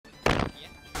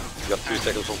got 2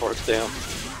 seconds before it's down.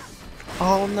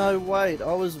 Oh no, wait,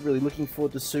 I was really looking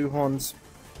forward to SoohoN's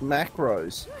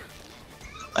macros.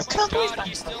 I can't believe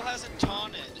he still hasn't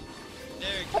taunted. There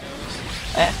it goes.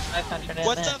 500 in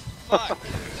What there. the fuck?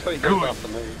 So he goes after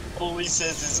me. All he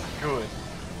says is good.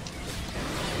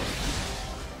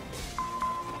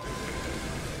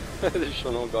 This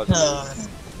SoohoN got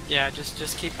Yeah,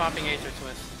 just keep popping Aether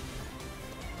Twist.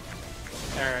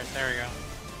 There we go.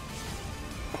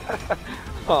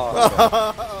 Oh, what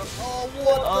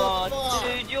the fuck?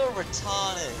 Dude, you're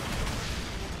retarded.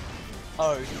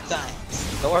 Oh,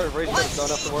 thanks. don't worry, reset, don't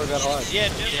have to worry about height. Yeah,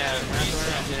 just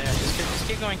Just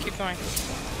keep going, keep going.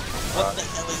 What the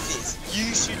hell is this?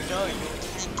 You should know you're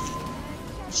tanking.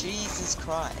 Jesus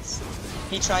Christ.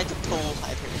 He tried to pull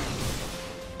Hyperion.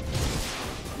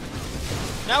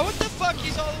 Now what the fuck?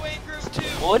 He's all the way in group 2.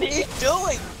 What are you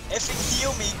doing? Effing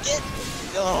heal me, get...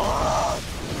 Oh.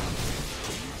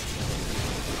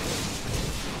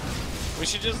 We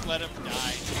should just let him die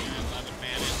here in 11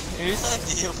 mana. Who's I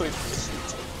deal with?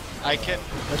 I can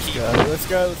Let's keep... go, let's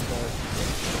go, let's go.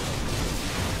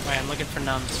 Wait, I'm looking for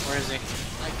Nums. Where is he? I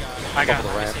got it. I got Top of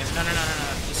him. the I ramp. see him. No.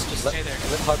 Just stay there.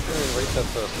 Let Hyperion reset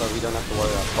first so we don't have to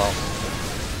worry about fast.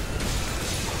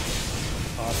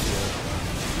 Parsio.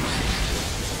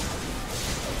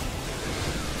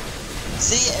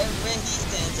 See, where he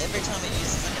stands, every time it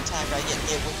uses an attack, I get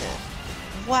hit with it.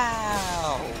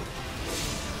 Wow!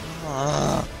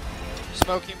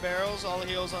 Smoking barrels, all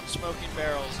heals on smoking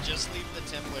barrels. Just leave the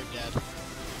Templar dead.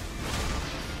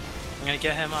 I'm gonna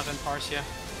get him up in Parsio.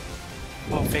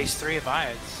 Oh, phase 3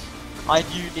 abides. I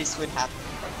knew this would happen.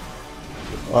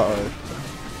 Uh-oh.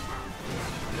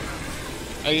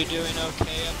 Are you doing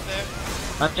okay up there?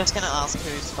 I'm just gonna ask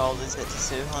whose fault is it to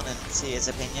SoohoN and see his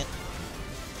opinion.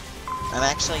 I'm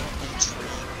actually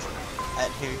intrigued at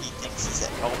who he thinks is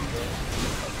at fault.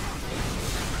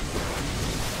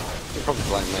 You probably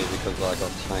blame me because I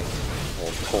got tanked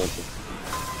or taunted.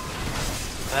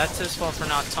 That's his fault for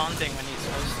not taunting when he's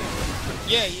supposed to.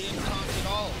 Yeah, you didn't taunt at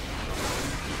all.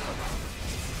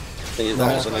 Thing is, No.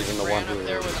 I wasn't even the one Ran who... up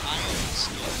there with iron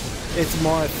skin. It's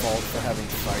my fault for having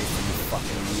faith in you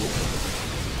fucking idiot.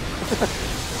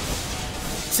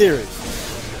 Serious.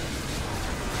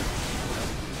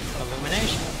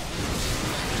 Illumination.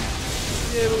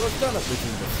 Yeah, well, I've done it with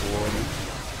him before, and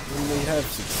we have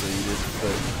succeeded,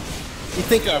 but you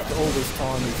think after all this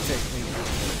time he's technically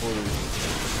improved.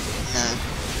 No.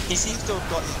 He seems to have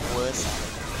gotten worse at it.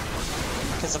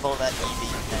 Because of all that EV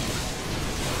thing.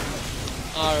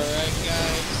 Alright,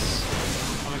 guys.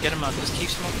 I'm gonna get him up. Just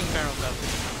keep smoking barrels up.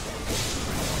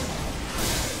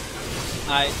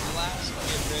 Alright, last,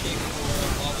 get ready for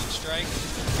a falling strike.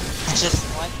 I just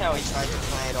like how he tried to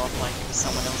play it off like it was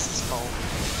someone else's fault.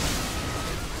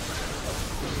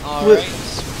 Alright,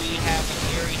 we have an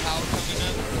Eerie Howl coming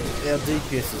up. Our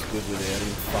DPS is good without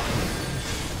him. Fucking.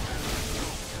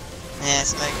 Yeah,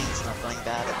 smoking's not doing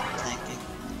bad at tanking.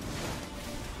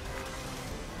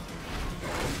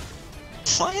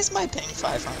 Why is my ping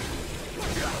 500?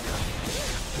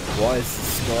 Why is the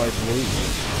sky blue?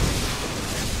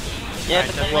 Yeah, Alright,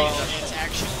 but then then Well, it's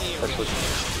actually a radiation.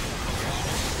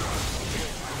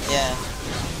 yeah,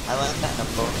 I learned that in a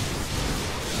book.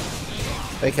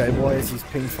 Okay, why is his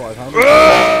ping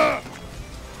 500?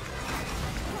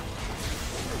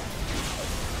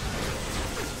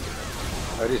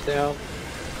 Cody's down.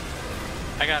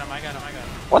 I got him.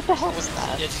 What the hell was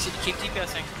that? Yeah, just keep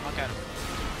DPSing. I'll get him.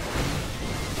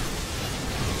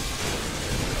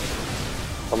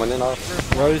 Someone in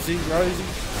after. Rosie.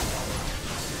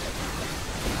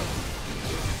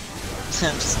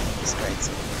 I'm just saying, it's great.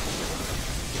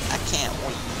 I can't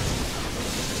wait.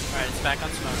 Alright, it's back on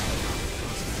smoke.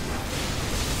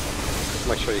 Just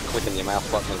make sure you're clicking your mouse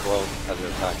button as well as you're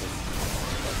attacking.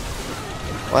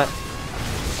 What? I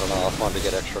don't know, I find to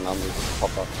get extra numbers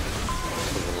pop up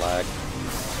because of lag.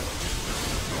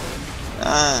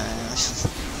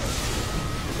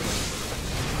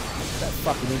 That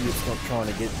fucking idiot's not trying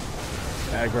to get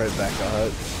aggro back, I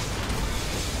hope.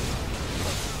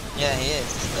 Yeah, he is.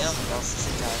 He's been on the boss this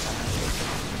entire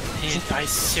time. I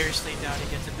seriously doubt he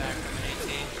gets it back from an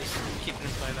 18. Just keep him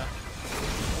in play though.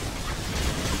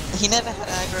 He never had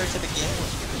aggro to begin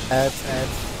with. Ads.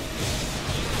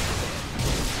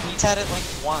 He's had it like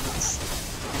once,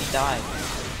 and he died.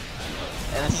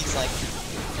 And then he's like,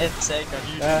 it's sake of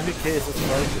you. Who cares, let's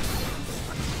focus.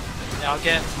 Yeah, I'll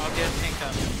get pink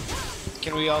up.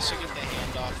 Can we also get the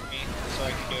hand off me so I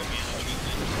can do a mana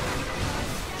treatment?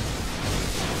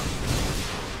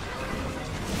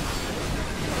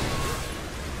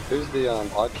 Who's the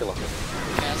eye killer?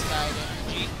 Cast out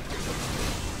energy.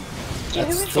 Yeah,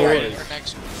 who That's is Thor. that? For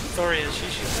next one. Thor is.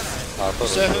 She's alright. I thought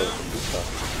So it who? was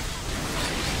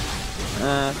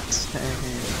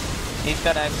He's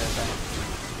got over there.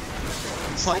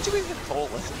 Why'd you even call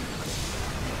it?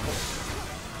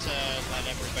 To let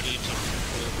everybody to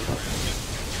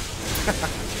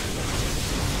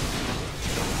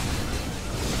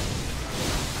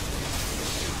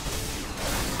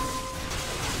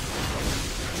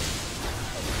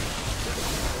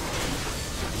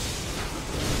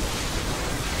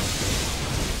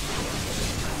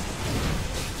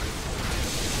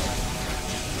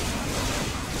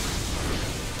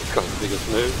got the biggest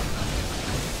move.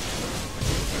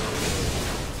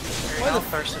 There you go,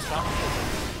 first as well.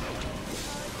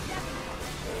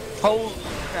 Holy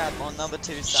crap, on number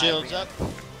 2 side. shields up.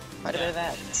 Quite a bit of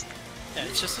that. Yeah,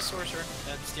 it's just a sorcerer.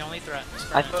 That's the only threat.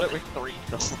 I thought it was 3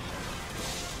 though.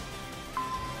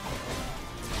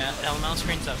 Yeah, elemental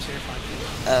screen's up, so you're fine.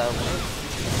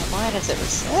 Why does it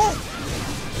reset?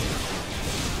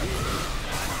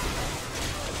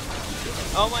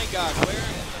 Oh my god, where in the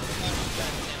fuck is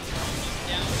that Templar?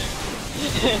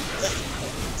 He's down there.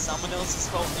 Someone else is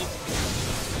holding.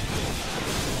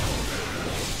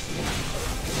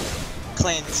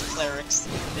 Cleanse clerics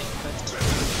thing, but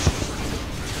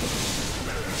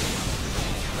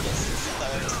this is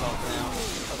Cleric's fault now.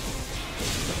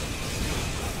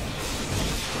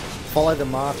 Follow the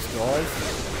marks, guys.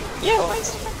 Yeah, why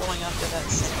is he not going after that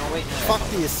signal? Wait, no. Fuck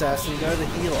the assassin, go the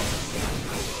healer.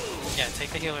 Yeah,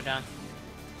 take the healer down.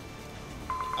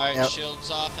 Alright, Yep.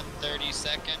 shields off in 30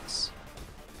 seconds.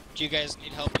 Do you guys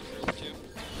need help with group 2?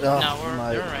 Oh, No, we're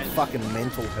mate, alright. fucking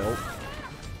mental help.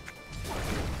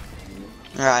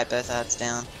 Alright, both odds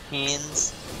down.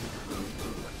 Hands.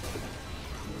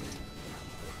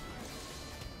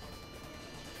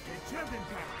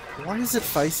 Why is it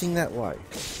facing that way?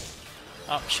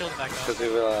 Oh, shield back up. Because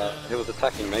it was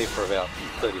attacking me for about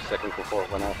 30 seconds before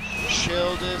it went off.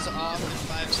 Shield is off in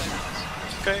 5 seconds.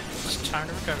 Okay, it's time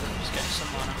to recover. Just get some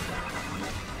mana.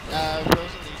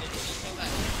 Rosalitta, can you kill that?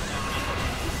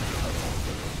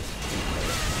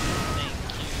 Thank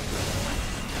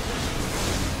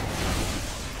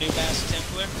you. New Bass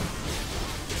Templar.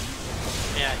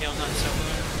 Yeah, heals on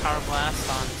SoohoN. Power blast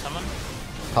on someone.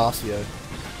 Parsio.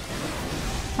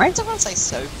 Why did someone say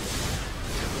soap?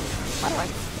 Why do I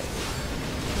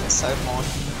say soap on?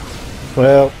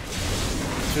 Well,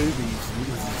 Tubi's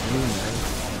new, man.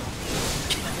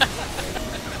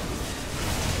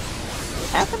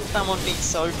 How can someone be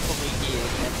so fully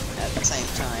geared and at the same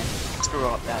time screw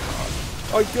up that hard?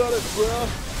 I got it, bro.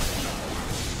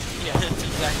 Yeah, that's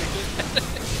exactly it.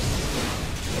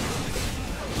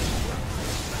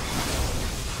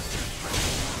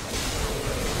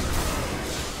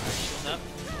 Shield up.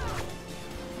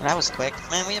 That was quick.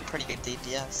 Man, we had pretty good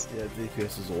DPS. Yeah,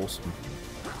 DPS is awesome.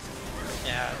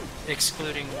 Yeah,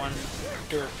 excluding one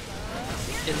derp.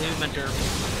 Illuminator.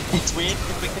 It's weird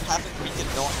if we could have it, we could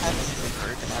not have it in the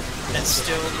group and have it. That's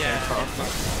still, yeah.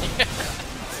 Yeah.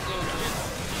 Still good.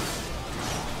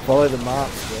 Follow the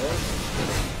marks, guys.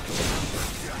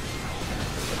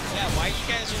 Yeah, why you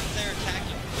guys over there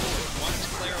attacking forward? One's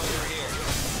clear over here.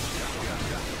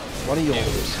 One of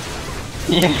yours.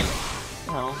 Yeah.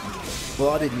 Oh.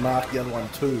 Well, I didn't mark the other one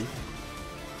too.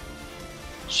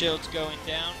 Shield's going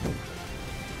down.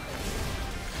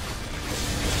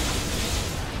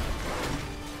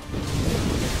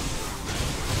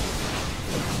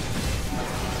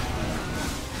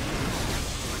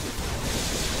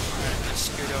 Alright, let's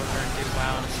scoot over and do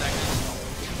WoW in a second.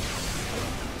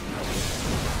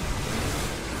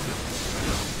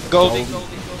 Goldie.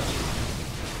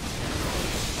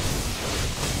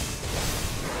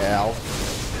 Ow.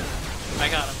 I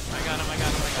got him.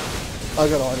 I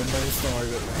got item, man. Sorry,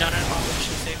 but... No, we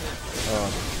should save it.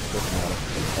 Oh, doesn't matter.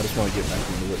 I just want to get back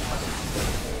into it.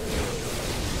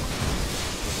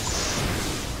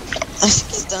 I think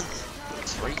he's done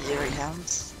 3 eerie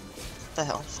hounds. What the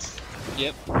hell?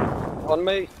 Yep. On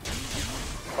me!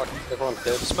 Fuck, everyone's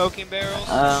dead. Smoking barrels.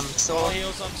 All So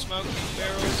heals on smoking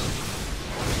barrels.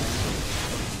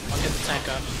 I'll get the tank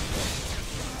up.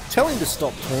 Tell him to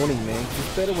stop taunting, man, 'cause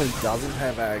it's better when he doesn't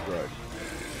have aggro.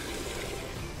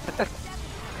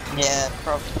 yeah,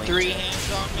 probably. 3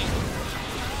 hands on me.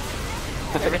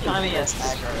 Every time he has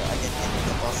aggro, I get hit with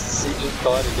the bosses. He just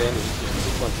died again, he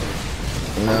just went to...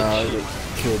 No, I got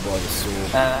killed by the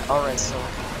sword. Alright, so.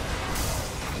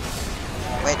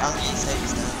 Wait, Aunggyi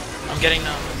saves now. I'm getting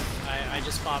numb. I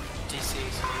just popped DC, so you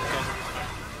guys will be fine.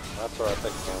 That's alright,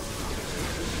 thanks man.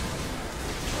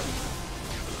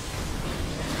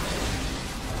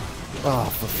 Oh,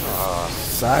 for fuck's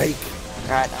sake.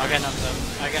 Right, I'll get numbs up.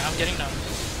 I'm getting numbed.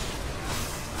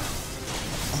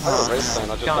 I got a race plan,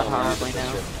 I just going don't want to horribly use it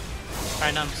now. this shit.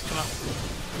 Alright, Nums, come on.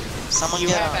 Someone You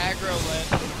get have on. aggro, Led.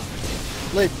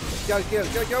 Lid, go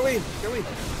in.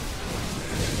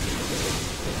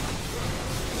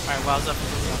 Alright, Wild's up.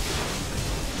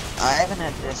 I haven't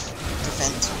had this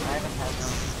defense. I haven't had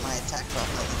my attack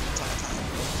button the entire time.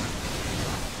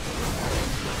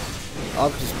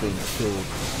 I've just been killed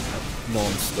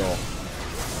non-stop.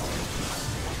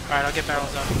 Alright, I'll get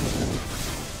barrels up.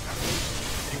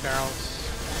 Getting barrels.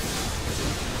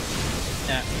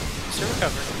 Yeah, still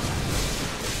recover.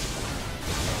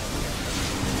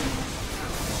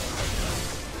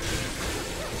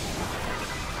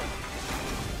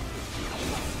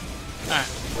 Alright,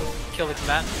 kill the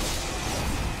combatant.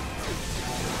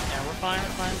 Yeah, we're fine.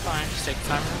 Just take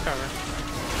time to recover.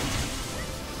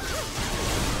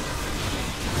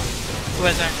 Who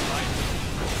has action light?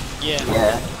 Yeah.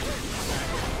 Yeah.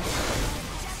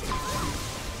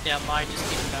 Yeah, Light, just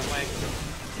keep it that way.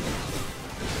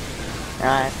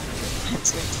 Alright.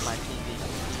 It's linked to my PV.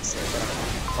 So,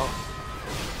 oh.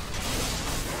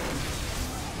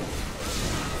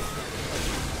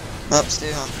 Up,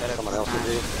 SoohoN better. Someone else would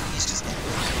do. He's just getting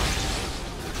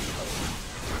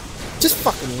Just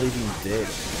fucking leave him dead.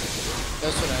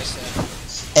 That's what I said.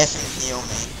 effing heal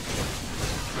me.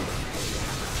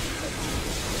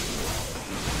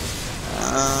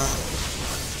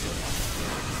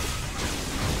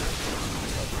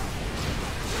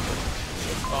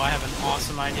 Oh, I have an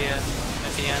awesome idea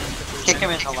at the end. Kick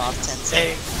him in the last 10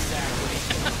 seconds. Exactly.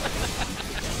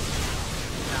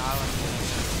 No, I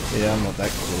wouldn't. Yeah, I'm not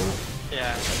that cool.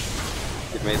 Yeah.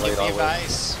 Give me Give lead, me I will.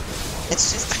 advice.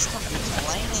 It's just he's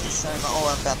complaining so much.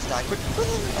 Oh, I'm about to die. Quick.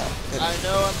 Good. I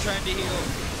know, I'm trying to heal.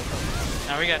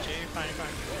 No, we got you. You're fine.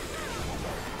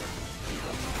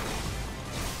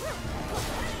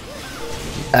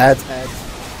 Ads.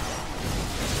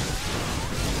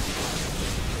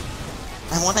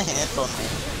 I want a hand on me.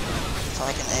 So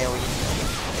I can AoE.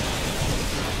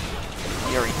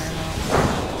 Fury.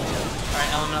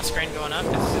 Alright, elemental screen going up.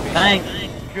 This is gonna be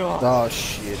Thank God. Oh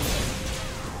shit.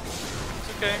 It's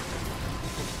okay.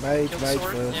 Mage Kill the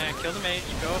sword. first. Yeah, kill the mage.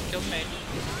 You go up, kill the mage.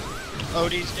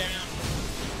 Odie's down.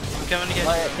 I'm coming to get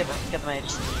Oh, you. yeah, get the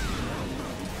mage.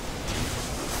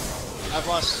 I've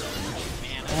lost so much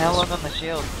mana. How long on the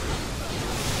shield?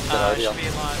 Should be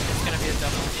a lot. It's gonna be a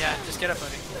double. Yeah, just get up,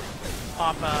 buddy.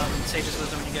 Pop Sage's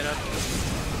Wisdom when you get up.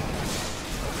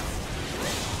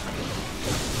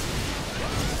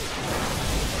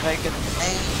 Very good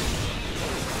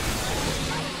mage.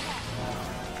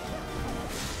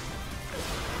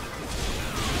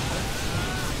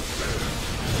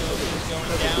 Odie's going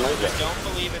down. I don't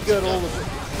believe it's Good, a all double. of it.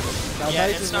 Now, Yeah,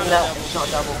 mage it's is not a all- No, double. it's not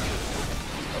double.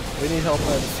 We need help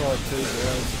over the side too,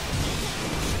 guys.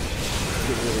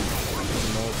 Get really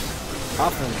fucking nice.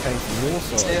 Half of them came from your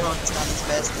side. SoohoN's done his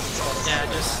best. And he's got his Yeah,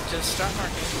 just start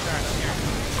marking. Alright, up here.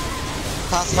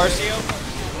 Parsio?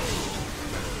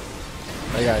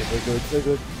 Okay, they're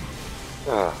good.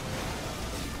 Ah,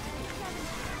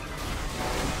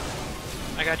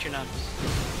 I got your Nums.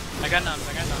 I got Nums.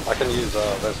 I can use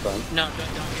redstone. No,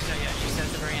 don't use that yet. Use that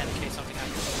at the very end in case something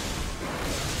happens.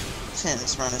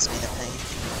 This run has been a pain.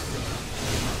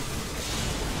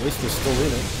 At least we're still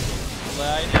in it.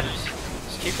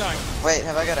 Just keep going. Wait,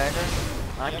 have I got aggro?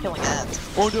 I'm Yep. killing ads.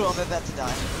 Oh no, I'm about to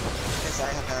die. Because I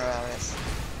have no AOS.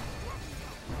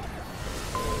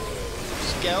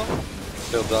 Skell?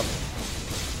 Shields up.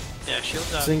 Yeah,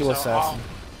 shields up. Single so assassin.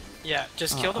 Yeah,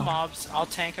 just kill the mobs. I'll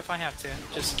tank if I have to.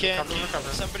 Just Can recover.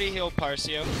 somebody heal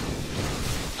Parsio?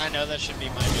 I know that should be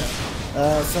my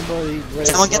job. Somebody...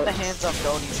 Someone get the hands off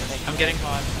Goldie so they can... I'm getting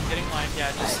live.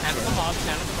 Yeah, just handle the mobs.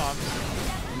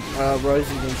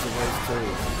 Rosie needs a raise too.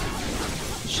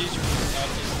 She's up,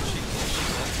 isn't she?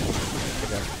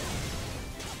 Okay.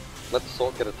 Let the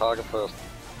sword get a target first.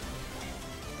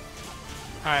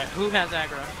 Alright, who has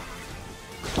aggro?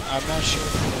 I'm not sure.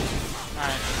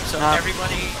 Alright, so No.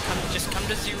 everybody just come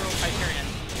to 0 Hyperion.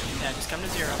 Yeah, just come to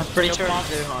 0. I'm pretty Kill sure the it's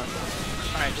mobs.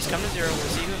 SoohoN. Alright, just come to 0.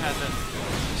 We'll see who has it.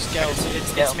 Skell.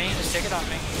 It's me. Just take it off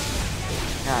me.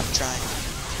 Nah, I'm trying.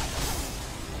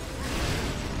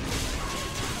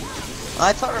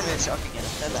 I thought remove shock again,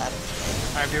 I said that.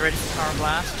 Alright, be ready for Power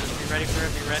Blast. Be ready for it.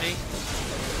 Be ready.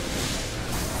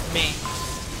 Me.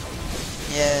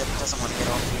 Yeah, it doesn't want to get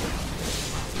off.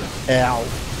 Ow.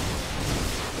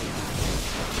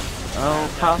 Oh,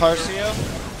 Parsio?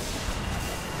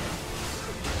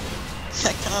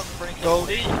 I can't bring it.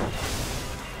 Goldie?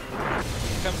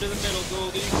 Come to the middle,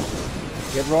 Goldie.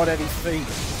 Get right at his feet.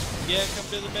 Yeah, come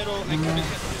to the middle. I couldn't get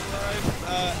you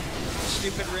alive.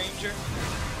 Stupid ranger.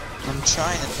 I'm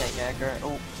trying to take aggro.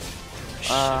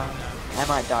 Oh. I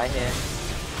might die here.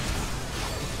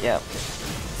 Yep.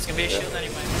 It's gonna be a shield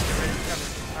anyway. Let's get ready to recover.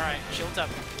 Alright, shields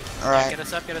up. Alright. Yeah, get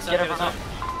us up, get us up, Get get us everyone up.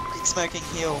 up. Quick smoking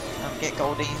heal. Get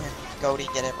Goldie and Goldie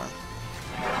get everyone.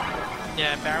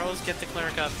 Yeah, Barrels, get the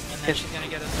cleric up, and then she's gonna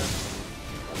get us up.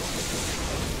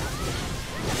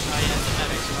 Oh yeah, the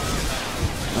medics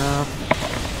are on the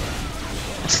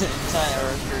Entire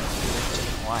group is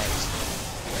white.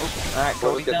 Alright, Always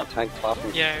Goldie's get up. the tank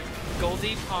buffing. Yeah,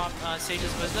 Goldie, pop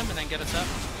Sage's Wisdom, and then get us up.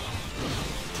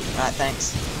 Alright,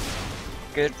 thanks.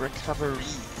 Good recovery.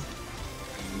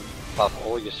 Buff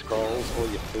all your scrolls, all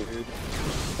your food,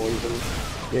 poison.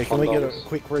 Yeah, can we get a $1.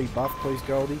 quick rebuff, please,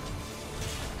 Goldie?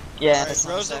 Yeah, Alright, that's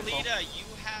not so cool. Rosalitta, you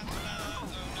have,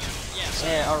 yes.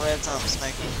 Yeah, our red's on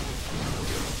smoking.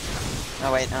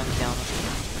 Oh wait, I'm down.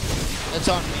 It's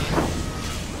on me.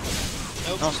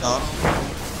 Nope. No, it's not.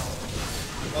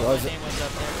 Well, Was my it? name was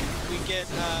up there. We get,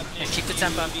 Yeah, keep the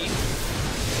temp up.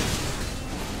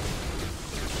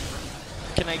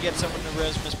 Can I get someone to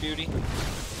res Miss Beauty?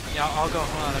 Yeah, I'll go.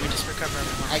 Hold on, let me just recover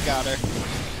everyone. I got her.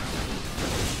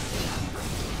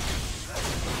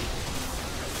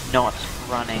 Not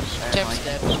running. Temp's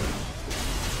dead.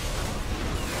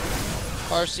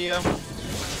 Parsio.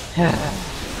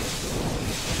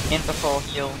 In before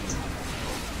heal.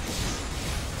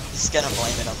 He's gonna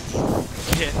blame it on me.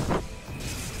 Yeah.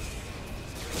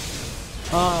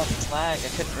 Oh, it's lag. I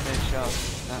couldn't remove shots.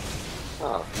 No.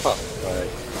 Oh, fuck. Right.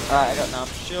 Alright, I got numb.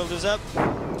 Shield is up.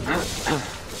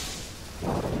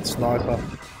 Sniper.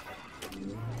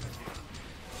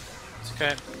 It's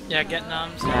okay. Yeah, get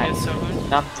NUMS, Alright. and get SoohoN.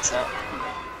 Numb is up.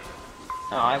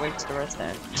 Oh, I waited to rest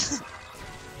then.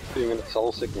 2 minutes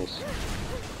soul sickness.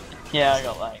 Yeah, I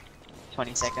got like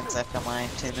 20 seconds left on my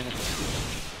 2 minutes.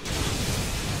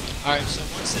 Alright, so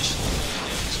once this shield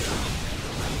goes down,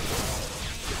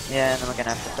 Yeah, and then we're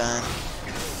gonna have to burn.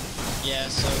 yeah,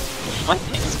 so My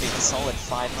ping has been a solid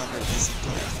 500 this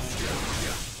entire time.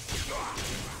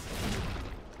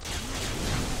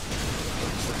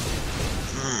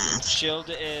 shield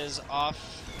is off.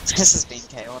 This has been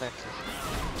chaotic.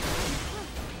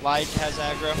 Light has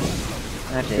aggro.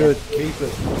 Oh dear. Good, keep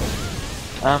it.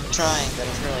 I'm trying, but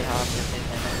it's really hard for 10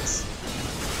 minutes.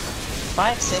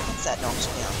 5 seconds that knocks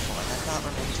me out for, and I can't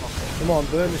remember talking. Come on,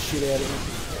 burn the shit out of him.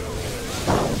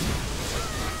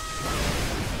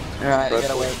 Alright, we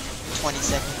gotta wait 20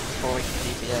 seconds before we can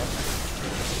DPS.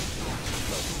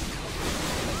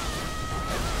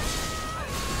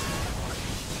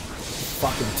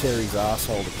 Fucking Terry's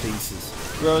asshole to pieces.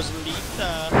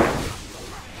 Rosalitta.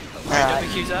 Alright,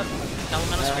 WQ's up.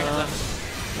 Elemental screen is up.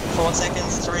 4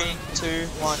 seconds, 3, 2,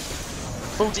 1.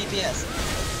 Full DPS.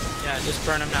 Yeah, just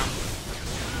burn him now.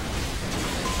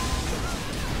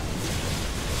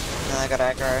 I got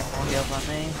aggro, more heals on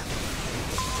me.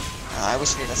 I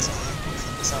wish we had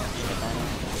some even mana.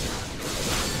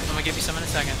 I'm gonna give you some in a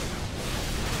second.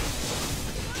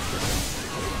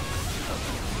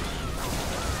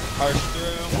 Harsh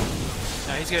through.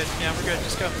 No, he's good. Yeah, we're good.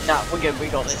 Just go. Nah, we're good, we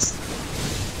got this.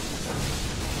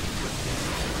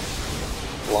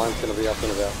 Line's gonna be up in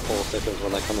about 4 seconds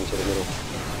when they come into the middle.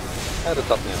 Add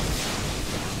it up now.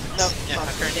 Nope, Yeah, fuck, I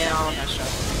turned down. down. Nice shot.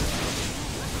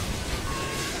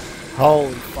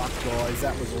 Holy fuck, guys,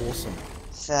 that was awesome.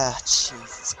 Ah,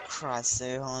 Jesus Christ,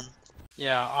 SoohoN.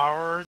 Yeah, our